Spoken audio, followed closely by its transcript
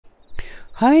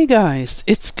Hi guys,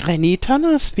 it's Granny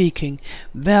Tana speaking.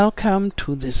 Welcome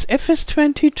to this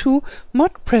FS22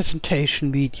 mod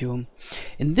presentation video.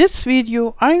 In this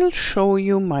video I'll show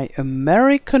you my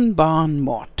American barn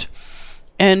mod.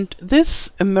 And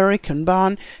this American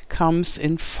barn comes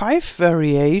in 5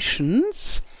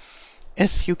 variations.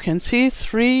 As you can see,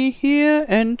 3 here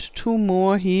and 2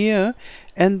 more here,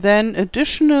 and then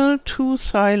additional 2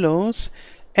 silos,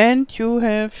 and you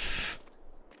have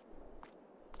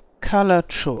color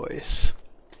choice,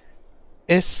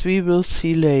 as we will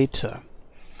see later.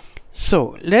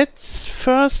 So let's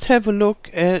first have a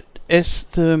look at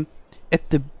the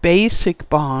basic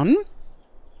barn.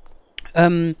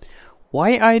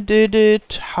 Why I did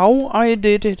it, how I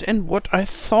did it, and what I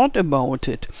thought about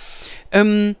it.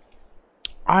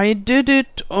 I did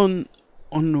it on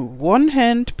one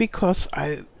hand because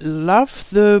I love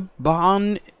the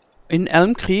barn in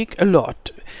Elm Creek a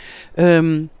lot.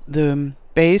 The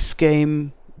base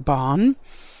game barn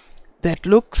that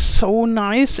looks so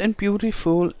nice and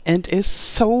beautiful and is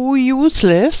so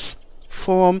useless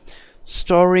for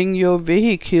storing your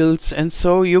vehicles, and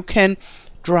so you can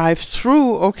drive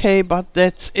through, okay, but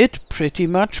that's it pretty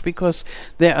much, because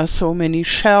there are so many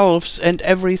shelves and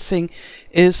everything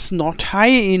is not high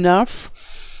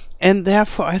enough. And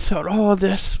therefore I thought, oh,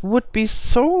 this would be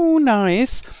so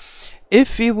nice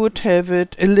if we would have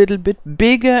it a little bit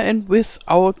bigger and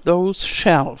without those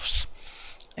shelves.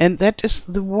 And that is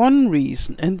the one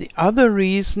reason. And the other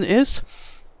reason is,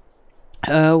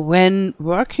 when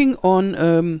working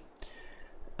on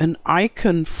an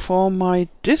icon for my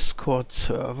Discord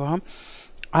server,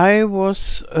 I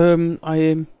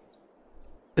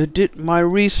did my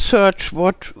research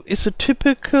what is a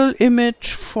typical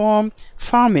image for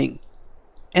farming.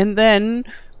 And then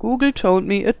Google told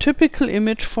me a typical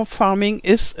image for farming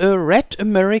is a red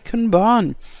American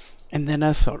barn. And then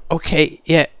I thought, okay,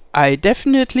 yeah, I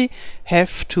definitely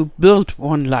have to build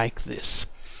one like this.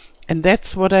 And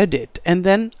that's what I did. And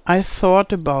then I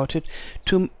thought about it,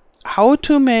 how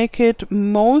to make it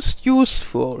most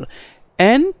useful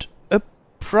and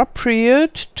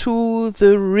appropriate to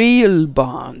the real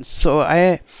barns. So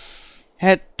I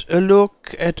had a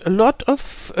look at a lot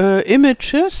of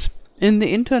images in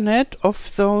the internet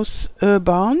of those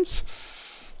barns,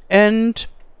 and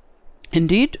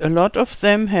indeed a lot of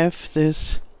them have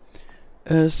this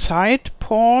side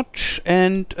porch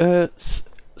and a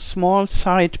small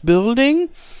side building,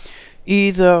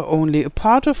 either only a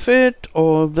part of it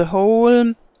or the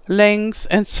whole length,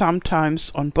 and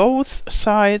sometimes on both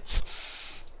sides.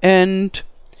 And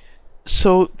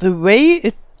so the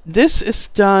way this is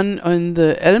done in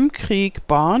the Elm Creek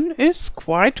barn is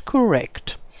quite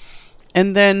correct.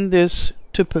 And then this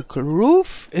typical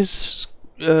roof is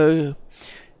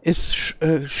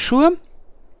sure,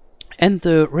 and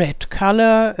the red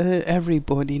color,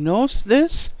 everybody knows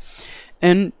this.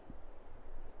 And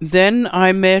then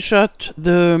I measured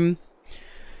the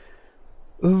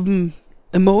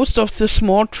most of the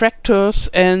small tractors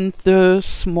and the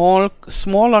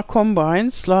smaller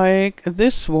combines like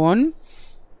this one,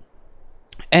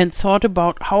 and thought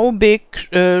about how big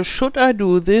should I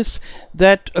do this,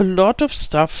 that a lot of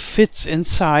stuff fits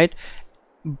inside,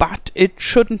 but it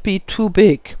shouldn't be too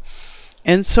big.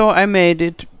 And so I made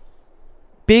it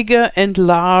bigger and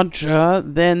larger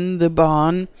than the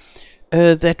barn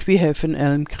that we have in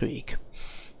Elm Creek.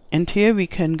 And here we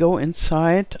can go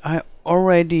inside. I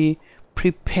already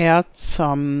prepared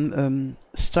some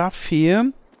stuff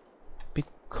here,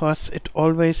 because it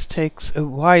always takes a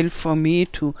while for me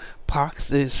to park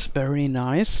this very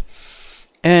nice.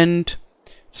 And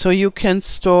so you can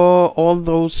store all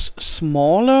those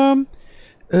smaller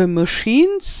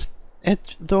machines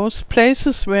at those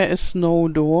places where is no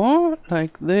door,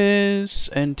 like this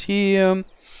and here.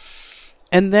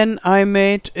 And then I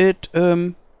made it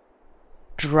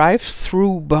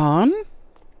drive-through barn,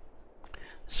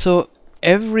 so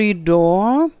every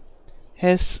door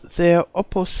has their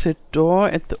opposite door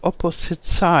at the opposite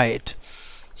side.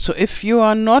 So if you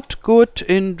are not good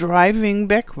in driving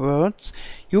backwards,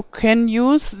 you can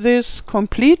use this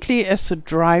completely as a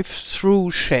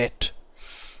drive-through shed.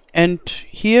 And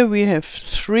here we have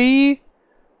 3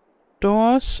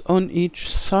 doors on each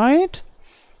side,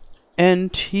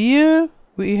 and here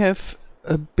we have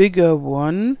a bigger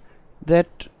one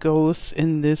that goes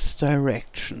in this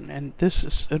direction, and this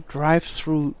is a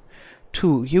drive-through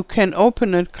too. You can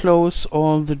open and close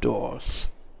all the doors.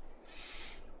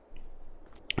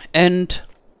 And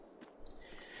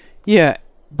yeah,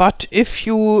 but if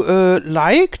you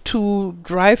like to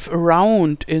drive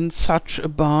around in such a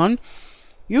barn,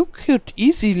 you could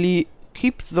easily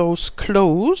keep those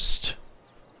closed,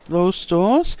 those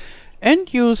doors,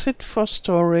 and use it for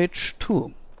storage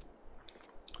too.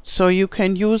 So you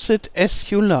can use it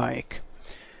as you like.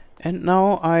 And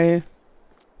now I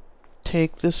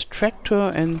take this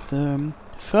tractor and the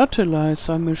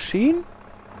fertilizer machine,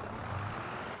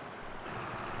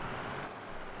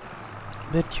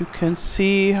 that you can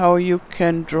see how you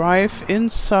can drive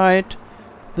inside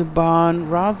the barn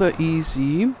rather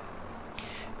easy.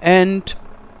 And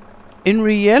in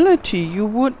reality you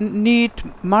wouldn't need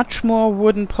much more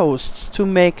wooden posts to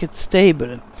make it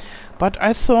stable, but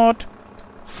I thought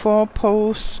 4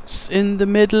 posts in the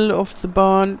middle of the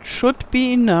barn should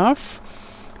be enough,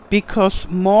 because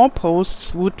more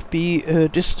posts would be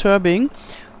disturbing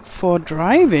for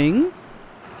driving.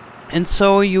 And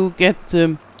so you get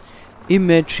the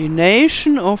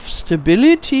imagination of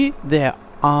stability. There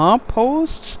are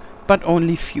posts, but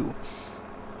only few.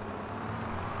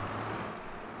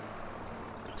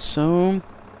 So,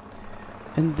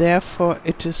 and therefore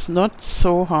it is not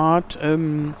so hard,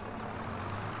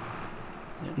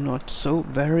 not so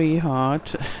very hard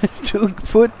to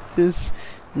put this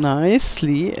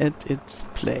nicely at its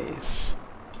place.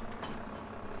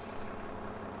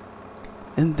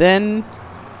 And then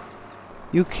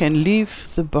you can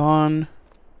leave the barn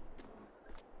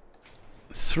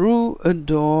through a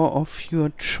door of your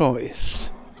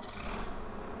choice.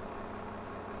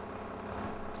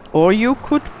 Or you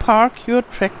could park your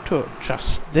tractor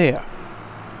just there.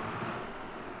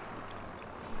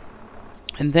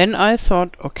 And then I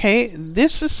thought, okay,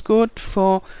 this is good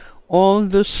for all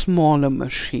the smaller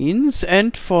machines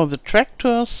and for the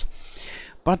tractors.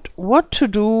 But what to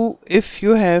do if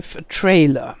you have a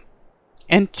trailer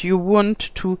and you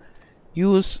want to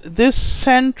use this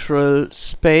central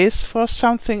space for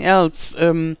something else,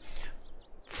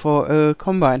 for a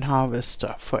combine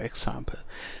harvester, for example.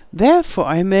 Therefore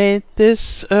I made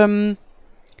this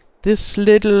this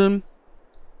little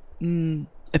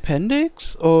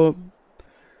appendix, or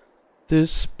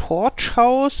this porch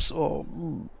house, or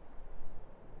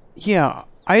yeah,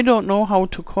 I don't know how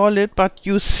to call it, but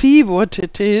you see what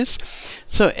it is.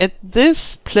 So at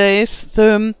this place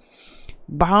the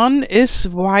barn is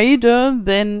wider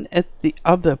than at the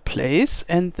other place,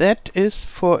 and that is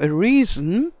for a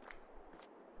reason,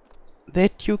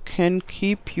 that you can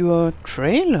keep your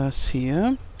trailers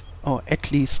here, or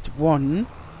at least one.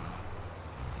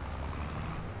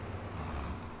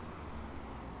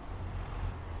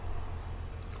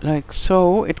 Like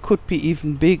so. It could be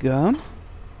even bigger.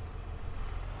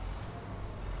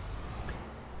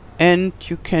 And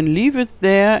you can leave it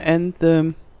there, and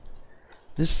the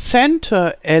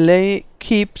center alley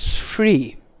keeps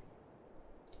free.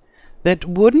 That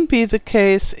wouldn't be the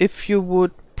case if you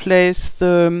would place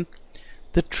the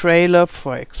trailer,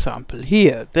 for example,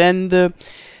 here. Then the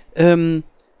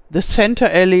center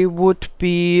alley would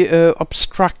be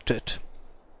obstructed.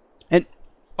 And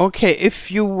okay, if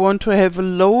you want to have a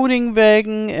loading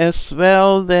wagon as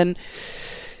well, then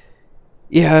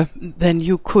yeah, then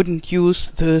you couldn't use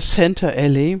the center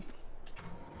alley.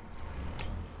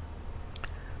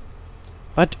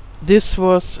 But this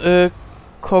was a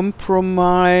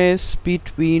compromise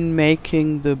between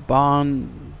making the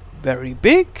barn very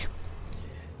big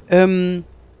and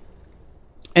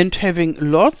having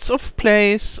lots of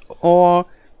place, or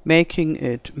making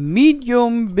it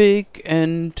medium big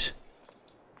and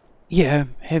yeah,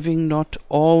 having not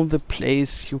all the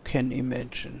place you can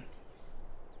imagine.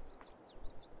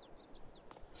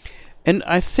 And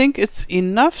I think it's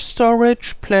enough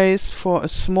storage place for a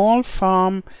small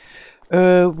farm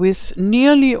with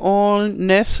nearly all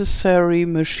necessary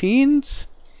machines.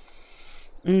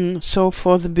 So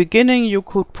for the beginning you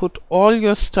could put all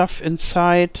your stuff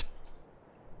inside,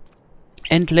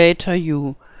 and later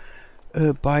you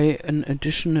buy an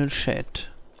additional shed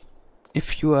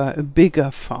if you are a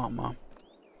bigger farmer.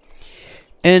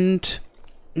 And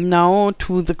now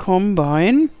to the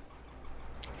combine.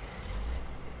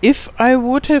 If I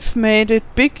would have made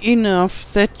it big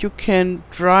enough that you can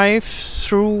drive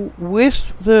through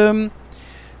with the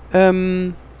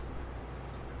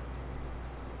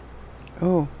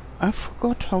oh, I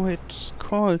forgot how it's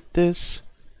called, this,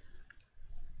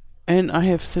 and I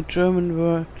have the German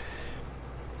word,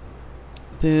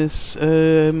 this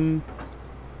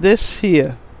this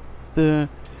here, the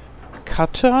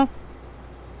cutter,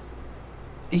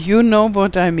 you know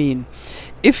what I mean.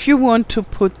 If you want to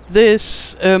put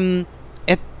this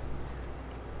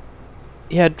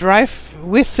yeah, drive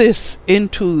with this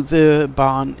into the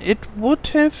barn, it would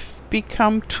have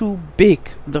become too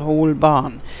big, the whole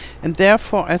barn. And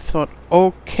therefore I thought,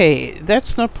 okay,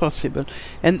 that's not possible.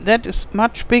 And that is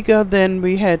much bigger than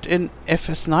we had in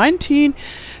FS19.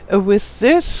 With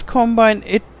this combine,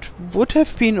 it would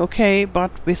have been okay,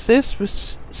 but with this, with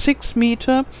 6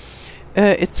 meter,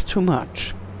 it's too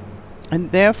much.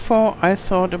 And therefore I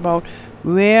thought about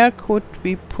where could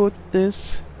we put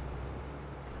this.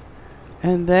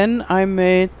 And then I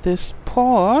made this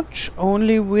porch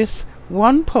only with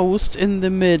one post in the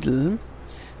middle,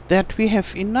 that we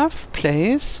have enough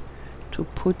place to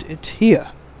put it here.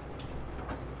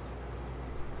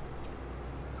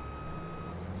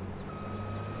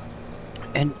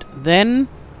 And then,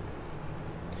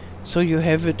 so you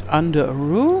have it under a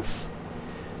roof,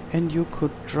 and you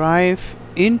could drive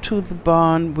into the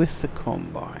barn with the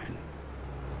combine.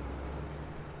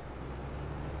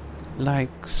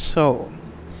 Like so.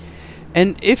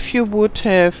 And if you would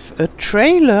have a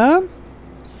trailer,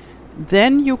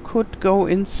 then you could go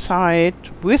inside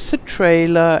with the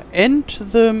trailer and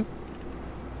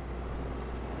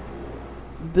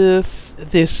this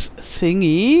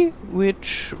thingy,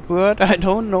 which word I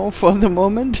don't know for the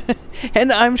moment.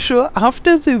 And I'm sure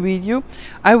after the video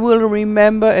I will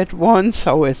remember at once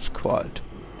how it's called.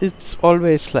 It's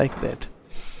always like that.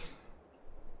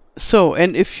 So,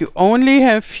 and if you only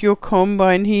have your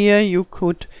combine here, you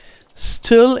could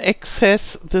still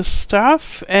access the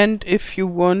stuff, and if you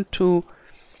want to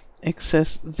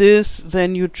access this,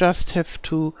 then you just have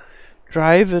to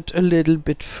drive it a little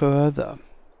bit further.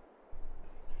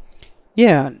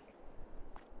 Yeah,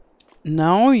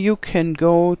 now you can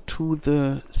go to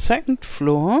the second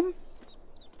floor,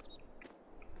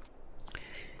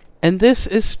 and this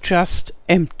is just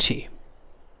empty.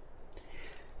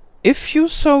 If you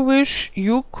so wish,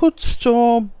 you could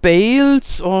store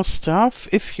bales or stuff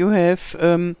if you have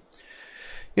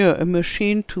yeah, a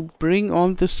machine to bring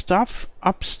all the stuff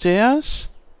upstairs.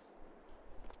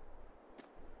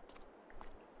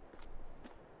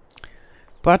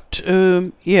 But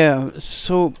yeah,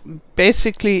 so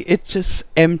basically it is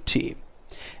empty.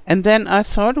 And then I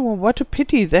thought, well, what a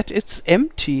pity that it's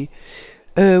empty.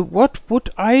 What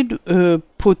would I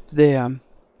put there?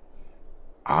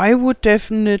 I would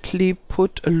definitely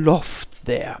put a loft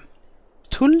there,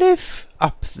 to live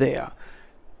up there.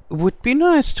 It would be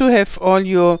nice to have all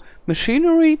your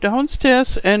machinery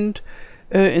downstairs, and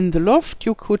in the loft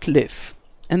you could live.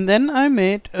 And then I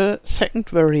made a second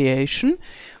variation,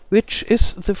 which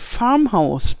is the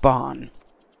farmhouse barn.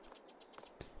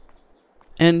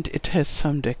 And it has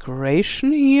some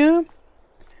decoration here,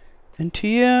 and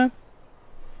here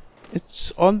it's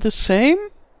all the same,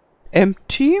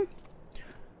 empty,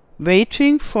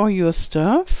 waiting for your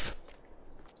stuff.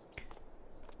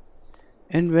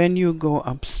 And when you go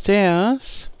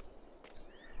upstairs,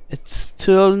 it's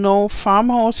still no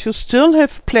farmhouse. You still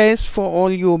have place for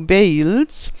all your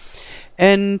bales.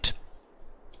 And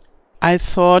I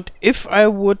thought if I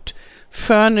would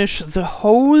furnish the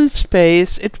whole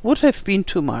space, it would have been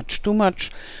too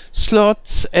much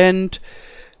slots and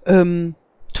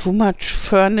too much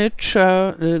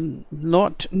furniture,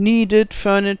 not needed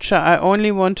furniture. I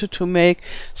only wanted to make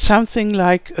something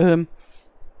like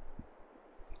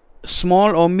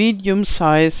small or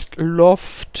medium-sized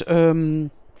loft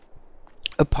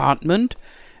apartment,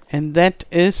 and that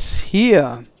is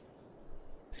here.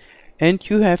 And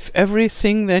you have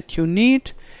everything that you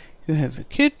need. You have a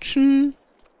kitchen,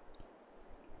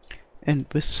 and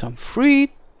with some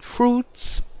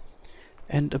fruits,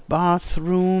 and a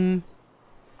bathroom,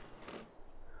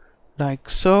 like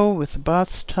so, with a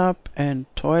bathtub and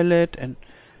toilet and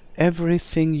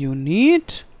everything you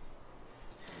need.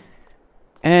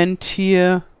 And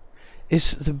here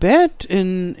is the bed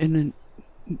in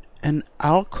an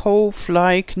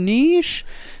alcove-like niche,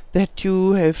 that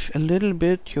you have a little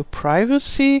bit your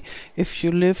privacy if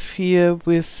you live here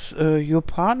with your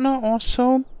partner or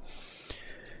so.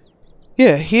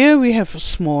 Yeah, here we have a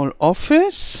small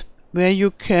office where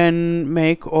you can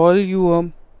make all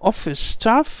your office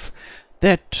stuff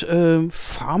that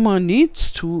farmer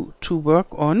needs to work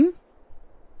on.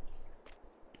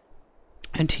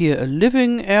 And here a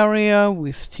living area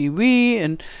with TV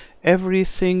and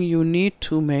everything you need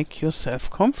to make yourself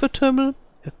comfortable.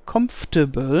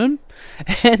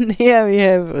 And here we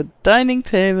have a dining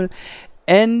table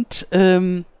and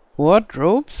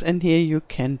wardrobes, and here you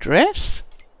can dress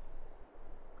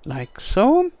like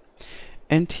so,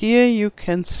 and here you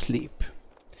can sleep.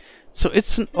 So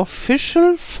it's an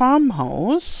official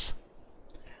farmhouse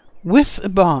with a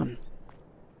barn.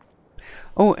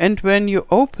 Oh, and when you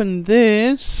open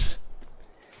this,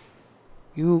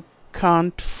 you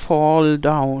can't fall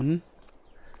down,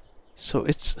 so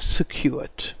it's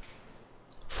secured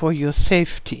for your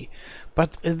safety.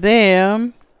 But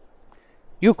there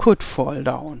you could fall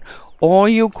down, or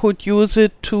you could use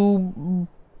it to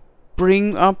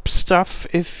bring up stuff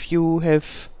if you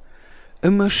have a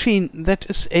machine that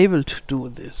is able to do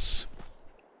this.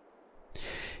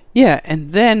 Yeah,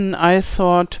 and then I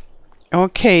thought,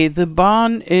 okay, the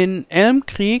barn in Elm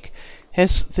Creek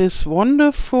has this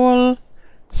wonderful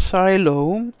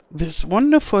silo, this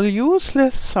wonderful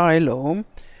useless silo,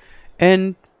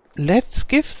 and let's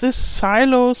give this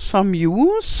silo some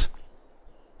use.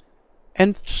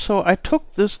 And so I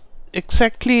took this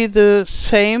exactly the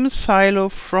same silo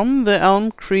from the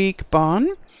Elm Creek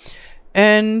barn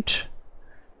and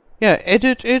yeah,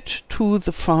 added it to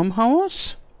the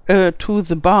farmhouse, to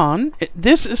the barn.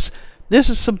 This is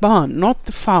the barn, not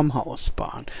the farmhouse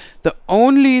barn.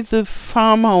 Only the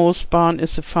farmhouse barn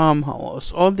is a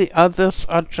farmhouse. All the others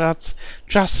are just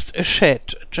a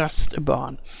shed, just a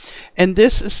barn. And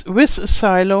this is with a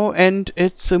silo, and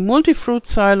it's a multi-fruit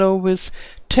silo with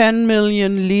 10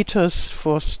 million liters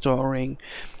for storing.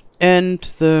 And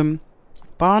the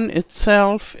barn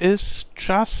itself is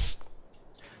just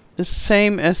the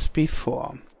same as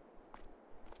before.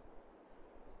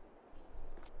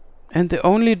 And the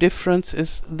only difference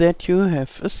is that you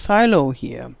have a silo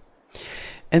here.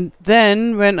 And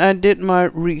then when I did my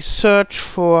research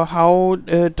for how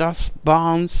does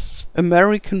barns,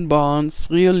 American barns,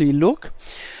 really look,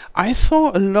 I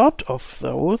saw a lot of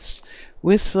those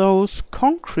with those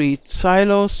concrete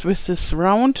silos with this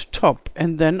round top.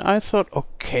 And then I thought,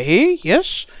 okay,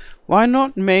 yes, why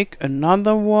not make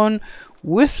another one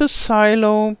with a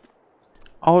silo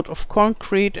out of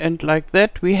concrete, and like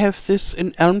that. We have this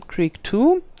in Elm Creek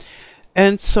too.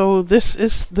 And so this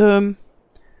is the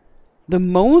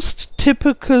most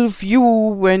typical view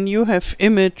when you have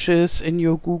images in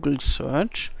your Google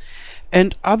search.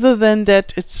 And other than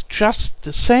that, it's just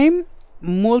the same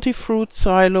multi-fruit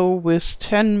silo with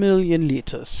 10 million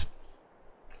liters.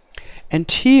 And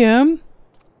here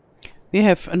we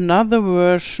have another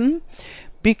version,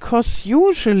 because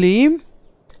usually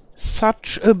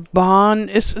such a barn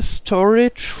is a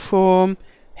storage for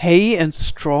hay and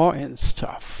straw and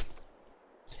stuff.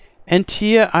 And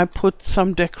here I put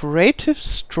some decorative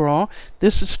straw.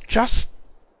 This is just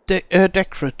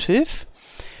decorative,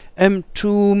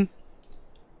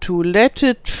 to let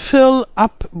it fill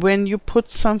up when you put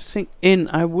something in.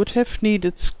 I would have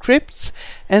needed scripts,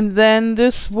 and then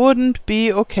this wouldn't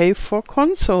be okay for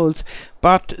consoles.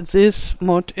 But this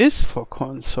mod is for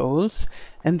consoles,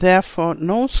 and therefore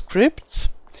no scripts.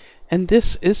 And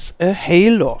this is a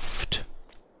hayloft.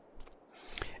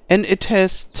 And it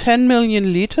has 10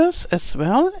 million liters as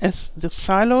well as the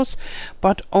silos,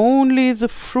 but only the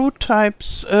fruit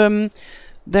types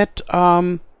that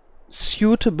are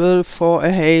suitable for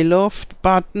a hayloft,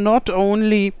 but not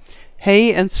only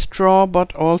hay and straw,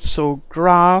 but also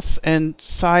grass and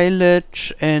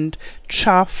silage and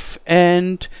chaff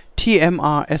and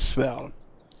TMR as well.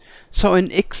 So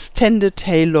an extended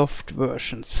hayloft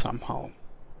version somehow.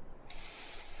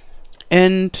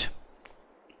 And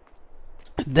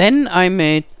then I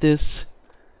made this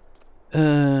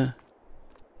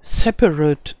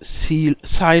separate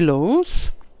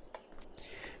silos,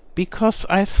 because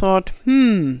I thought,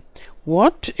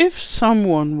 what if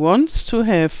someone wants to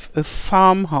have a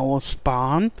farmhouse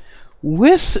barn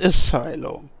with a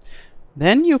silo?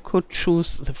 Then you could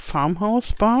choose the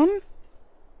farmhouse barn,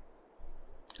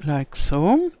 like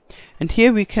so. And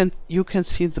here you can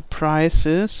see the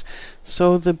prices.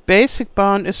 So the basic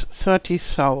barn is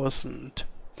 30,000.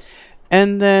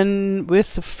 And then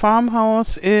with the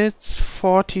farmhouse it's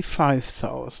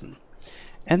 45,000.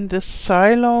 And the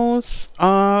silos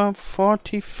are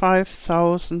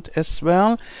 45,000 as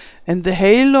well. And the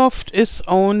hayloft is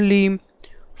only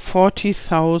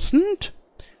 40,000,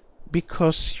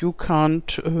 because you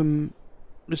can't,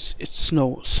 it's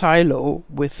no silo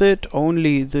with it,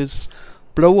 only this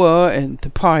blower and the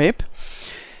pipe.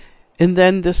 And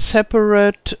then the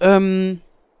separate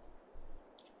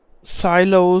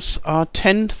silos are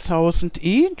 10,000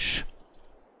 each.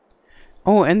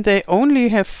 Oh, and they only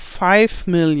have 5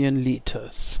 million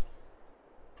liters.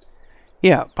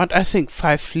 Yeah, but I think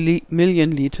 5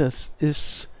 million liters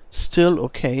is still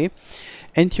okay.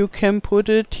 And you can put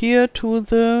it here to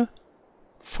the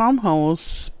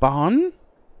farmhouse barn.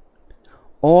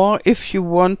 Or if you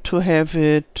want to have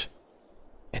it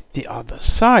at the other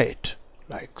side,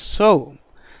 like so,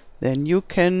 then you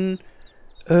can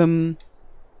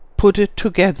put it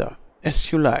together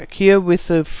as you like. Here with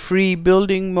a free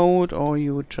building mode, or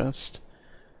you just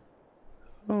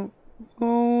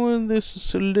Oh, this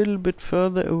is a little bit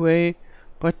further away,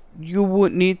 but you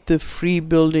would need the free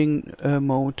building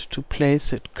mode to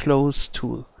place it close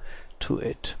to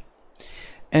it.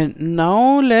 And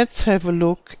now let's have a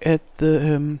look at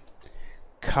the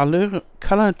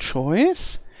color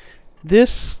choice.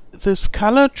 This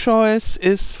color choice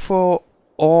is for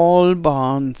all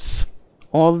barns,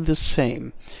 all the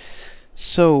same.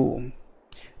 So,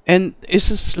 and this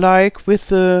is like with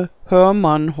the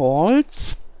Hermann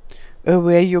halls,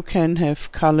 where you can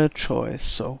have color choice.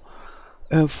 So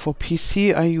for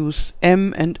PC I use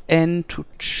M and N to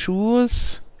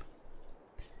choose,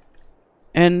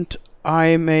 and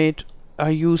I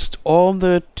used all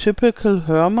the typical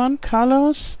Hermann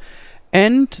colors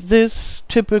and this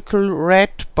typical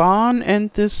red barn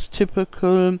and this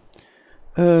typical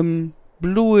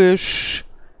bluish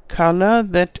color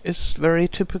that is very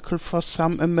typical for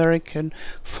some American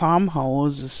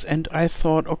farmhouses. And I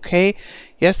thought, okay,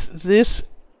 yes,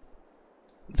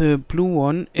 the blue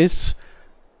one is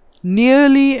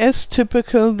nearly as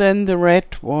typical than the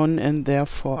red one, and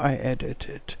therefore I added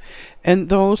it. And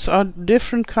those are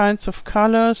different kinds of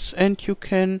colors, and you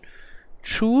can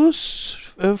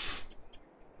choose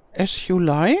as you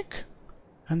like.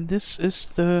 And this is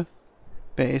the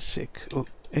basic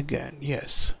again,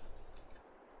 yes.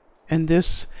 And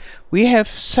this, we have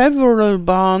several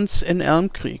barns in Elm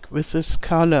Creek with this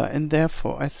color, and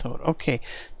therefore I thought, okay,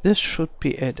 this should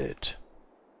be added.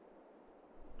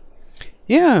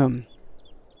 Yeah.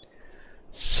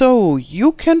 So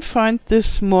you can find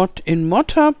this mod in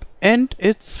ModHub, and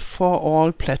it's for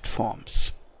all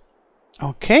platforms.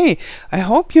 Okay, I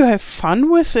hope you have fun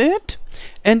with it,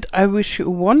 and I wish you a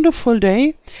wonderful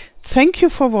day. Thank you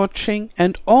for watching,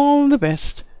 and all the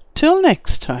best. Till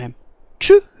next time.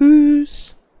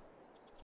 Tschüss.